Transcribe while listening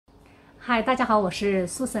嗨，大家好，我是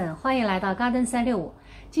Susan， 欢迎来到 Garden 365。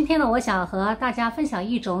今天呢，我想和大家分享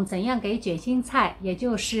一种怎样给卷心菜，也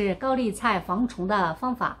就是高丽菜防虫的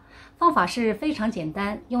方法。方法是非常简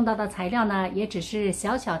单，用到的材料呢，也只是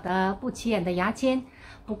小小的不起眼的牙签。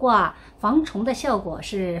不过防虫的效果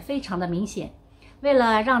是非常的明显。为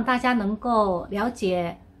了让大家能够了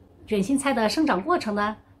解卷心菜的生长过程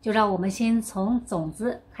呢，就让我们先从种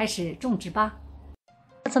子开始种植吧。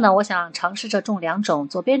这次呢，我想尝试着种2种。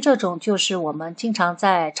左边这种就是我们经常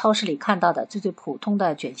在超市里看到的最普通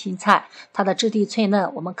的卷心菜，它的质地脆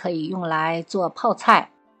嫩，我们可以用来做泡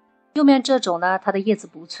菜。右面这种呢，它的叶子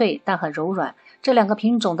不脆，但很柔软。这2个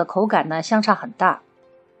品种的口感呢，相差很大。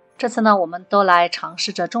这次呢，我们都来尝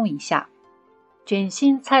试着种一下。卷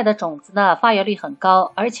心菜的种子呢，发芽率很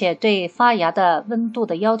高，而且对发芽的温度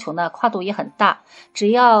的要求呢，跨度也很大。只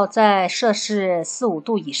要在摄氏4、5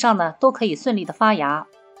度以上呢，都可以顺利的发芽。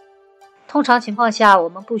通常情况下，我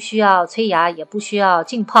们不需要催芽，也不需要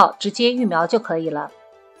浸泡，直接育苗就可以了。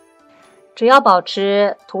只要保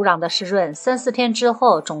持土壤的湿润，3、4天之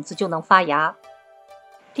后，种子就能发芽。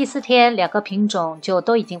第4天，2个品种就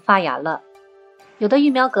都已经发芽了。有的育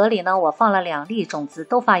苗格里呢，我放了2粒种子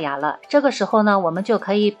都发芽了。这个时候呢，我们就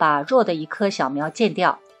可以把弱的1颗小苗剪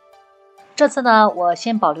掉。这次呢，我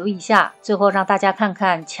先保留一下，最后让大家看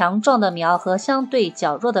看强壮的苗和相对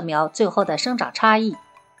较弱的苗最后的生长差异。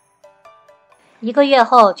1个月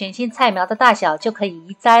后，卷心菜苗的大小就可以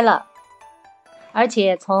移栽了，而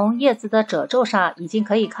且从叶子的褶皱上已经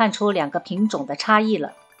可以看出2个品种的差异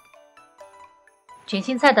了。卷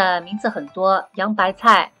心菜的名字很多，洋白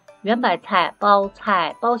菜、圆白菜、包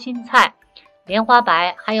菜、包心菜、莲花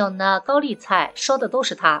白，还有呢高丽菜，说的都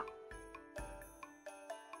是它。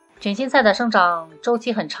卷心菜的生长周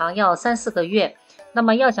期很长，要3、4个月。那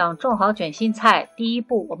么要想种好卷心菜，第一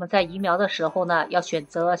步我们在移苗的时候呢，要选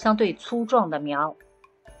择相对粗壮的苗。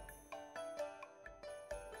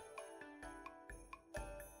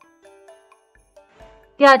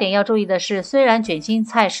第2点要注意的是，虽然卷心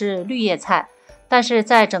菜是绿叶菜，但是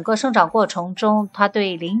在整个生长过程中，它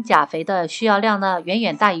对磷钾肥的需要量呢，远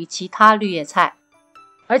远大于其他绿叶菜。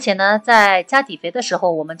而且呢，在加底肥的时候，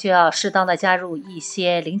我们就要适当的加入一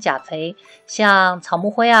些磷钾肥，像草木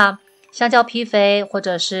灰啊、香蕉皮肥或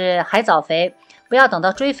者是海藻肥，不要等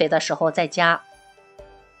到追肥的时候再加。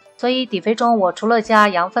所以底肥中我除了加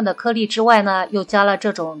羊粪的颗粒之外呢，又加了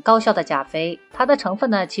这种高效的钾肥，它的成分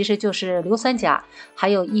呢其实就是硫酸钾，还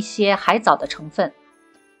有一些海藻的成分。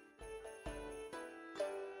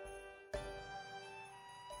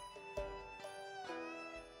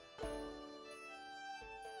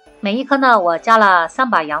每一颗呢，我加了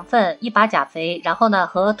3把羊粪，1把钾肥，然后呢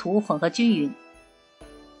和土混合均匀。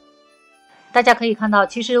大家可以看到，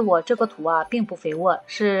其实我这个土啊并不肥沃，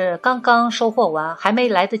是刚刚收获完，还没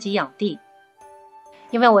来得及养地。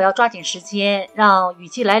因为我要抓紧时间，让雨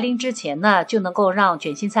季来临之前呢，就能够让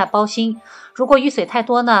卷心菜包心。如果雨水太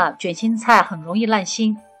多呢，卷心菜很容易烂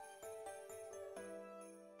心。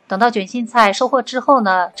等到卷心菜收获之后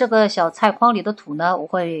呢，这个小菜筐里的土呢，我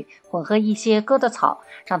会混合一些割的草，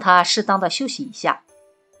让它适当的休息一下。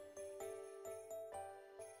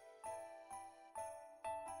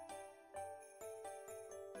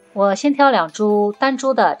我先挑2株单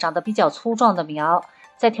株的长得比较粗壮的苗，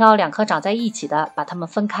再挑2颗长在一起的，把它们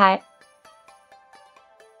分开。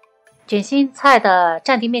卷心菜的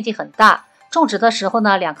占地面积很大，种植的时候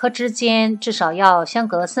呢，2颗之间至少要相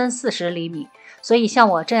隔30-40厘米，所以像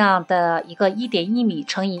我这样的一个1.1米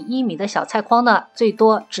乘以1米的小菜筐呢，最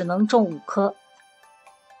多只能种5颗。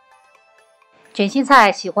卷心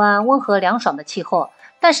菜喜欢温和凉爽的气候，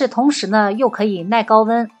但是同时呢，又可以耐高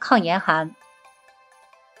温、抗严寒。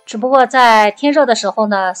只不过在天热的时候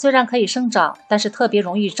呢，虽然可以生长，但是特别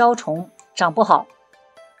容易招虫，长不好。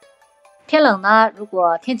天冷呢，如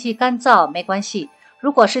果天气干燥没关系，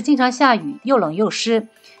如果是经常下雨，又冷又湿，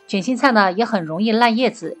卷心菜呢也很容易烂叶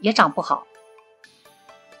子，也长不好。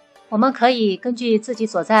我们可以根据自己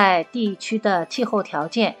所在地区的气候条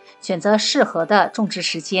件，选择适合的种植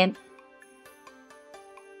时间。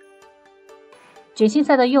卷心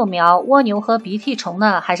菜的幼苗，蜗牛和鼻涕虫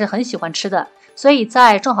呢还是很喜欢吃的，所以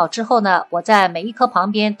在种好之后呢，我在每一颗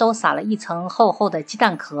旁边都撒了一层厚厚的鸡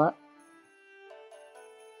蛋壳。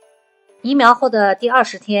移苗后的第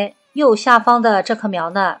20天，右下方的这棵苗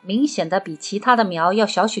呢，明显的比其他的苗要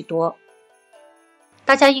小许多。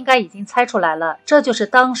大家应该已经猜出来了，这就是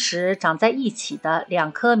当时长在一起的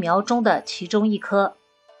2颗苗中的其中1颗。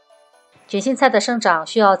卷心菜的生长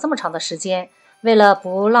需要这么长的时间，为了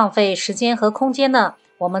不浪费时间和空间呢，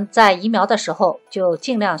我们在移苗的时候就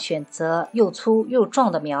尽量选择又粗又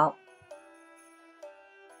壮的苗。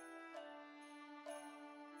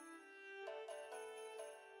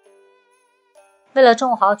为了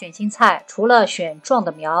种好卷心菜，除了选壮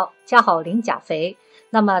的苗，加好磷钾肥，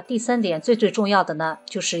那么第3点最重要的呢，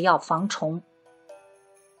就是要防虫。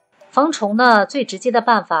防虫呢，最直接的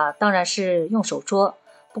办法当然是用手捉，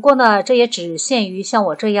不过呢，这也只限于像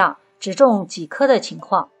我这样只种几棵的情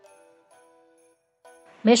况。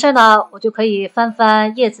没事呢，我就可以翻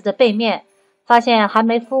翻叶子的背面，发现还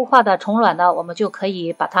没孵化的虫卵呢，我们就可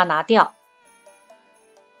以把它拿掉。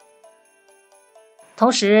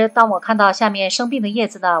同时，当我看到下面生病的叶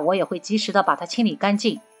子呢，我也会及时的把它清理干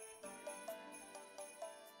净。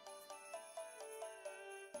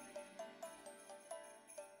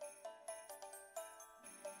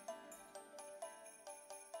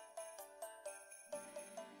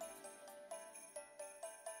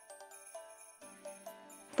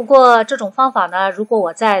不过这种方法呢，如果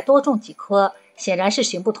我再多种几棵，显然是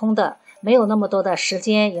行不通的，没有那么多的时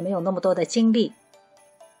间，也没有那么多的精力。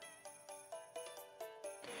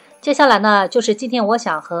接下来呢，就是今天我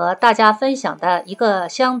想和大家分享的一个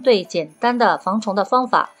相对简单的防虫的方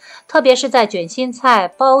法，特别是在卷心菜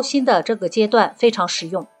包心的这个阶段非常实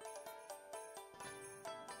用。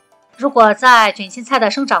如果在卷心菜的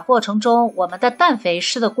生长过程中，我们的氮肥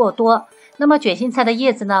施得过多，那么卷心菜的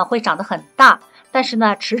叶子呢会长得很大，但是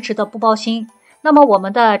呢迟迟的不包心，那么我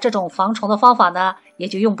们的这种防虫的方法呢也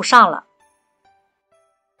就用不上了。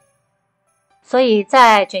所以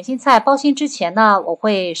在卷心菜包心之前呢，我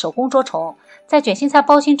会手工捉虫；在卷心菜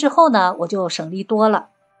包心之后呢，我就省力多了。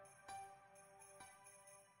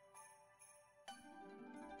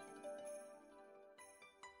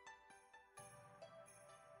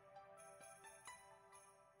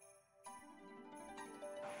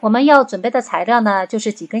我们要准备的材料呢，就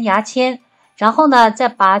是几根牙签，然后呢，再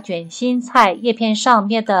把卷心菜叶片上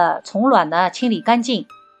面的虫卵呢清理干净。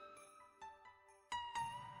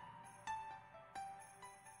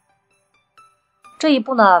这一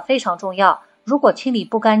步呢非常重要，如果清理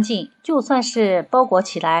不干净，就算是包裹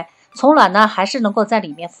起来，虫卵呢还是能够在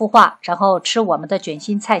里面孵化，然后吃我们的卷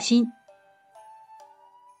心菜心。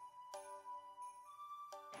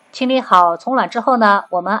清理好虫卵之后呢，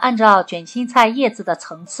我们按照卷心菜叶子的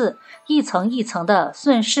层次，一层一层的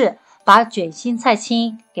顺势把卷心菜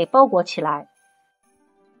心给包裹起来，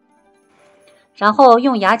然后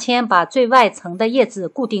用牙签把最外层的叶子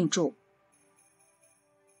固定住。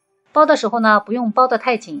包的时候呢，不用包得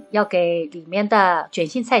太紧，要给里面的卷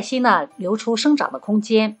心菜心呢留出生长的空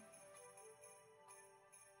间。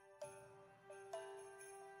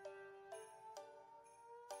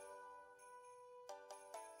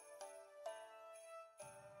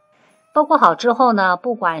包裹好之后呢，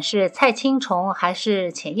不管是菜青虫还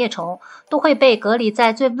是浅叶虫，都会被隔离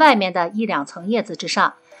在最外面的1-2层叶子之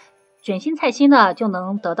上，卷心菜心呢就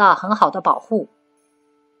能得到很好的保护。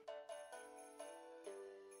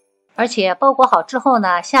而且包裹好之后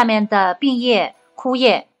呢，下面的病叶、枯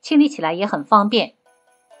叶清理起来也很方便。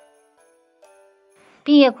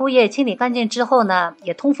病叶、枯叶清理干净之后呢，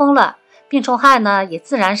也通风了，病虫害呢也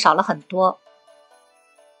自然少了很多。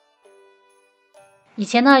以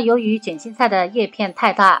前呢，由于卷心菜的叶片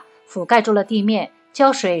太大，覆盖住了地面，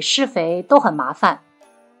浇水施肥都很麻烦。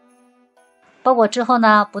包裹之后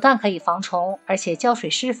呢，不但可以防虫，而且浇水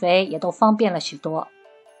施肥也都方便了许多。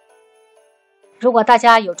如果大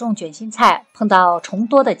家有种卷心菜，碰到虫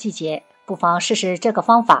多的季节，不妨试试这个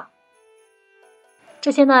方法。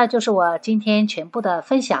这些呢，就是我今天全部的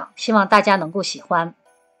分享，希望大家能够喜欢。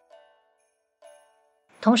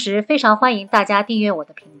同时，非常欢迎大家订阅我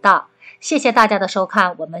的频道。谢谢大家的收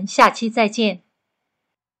看，我们下期再见。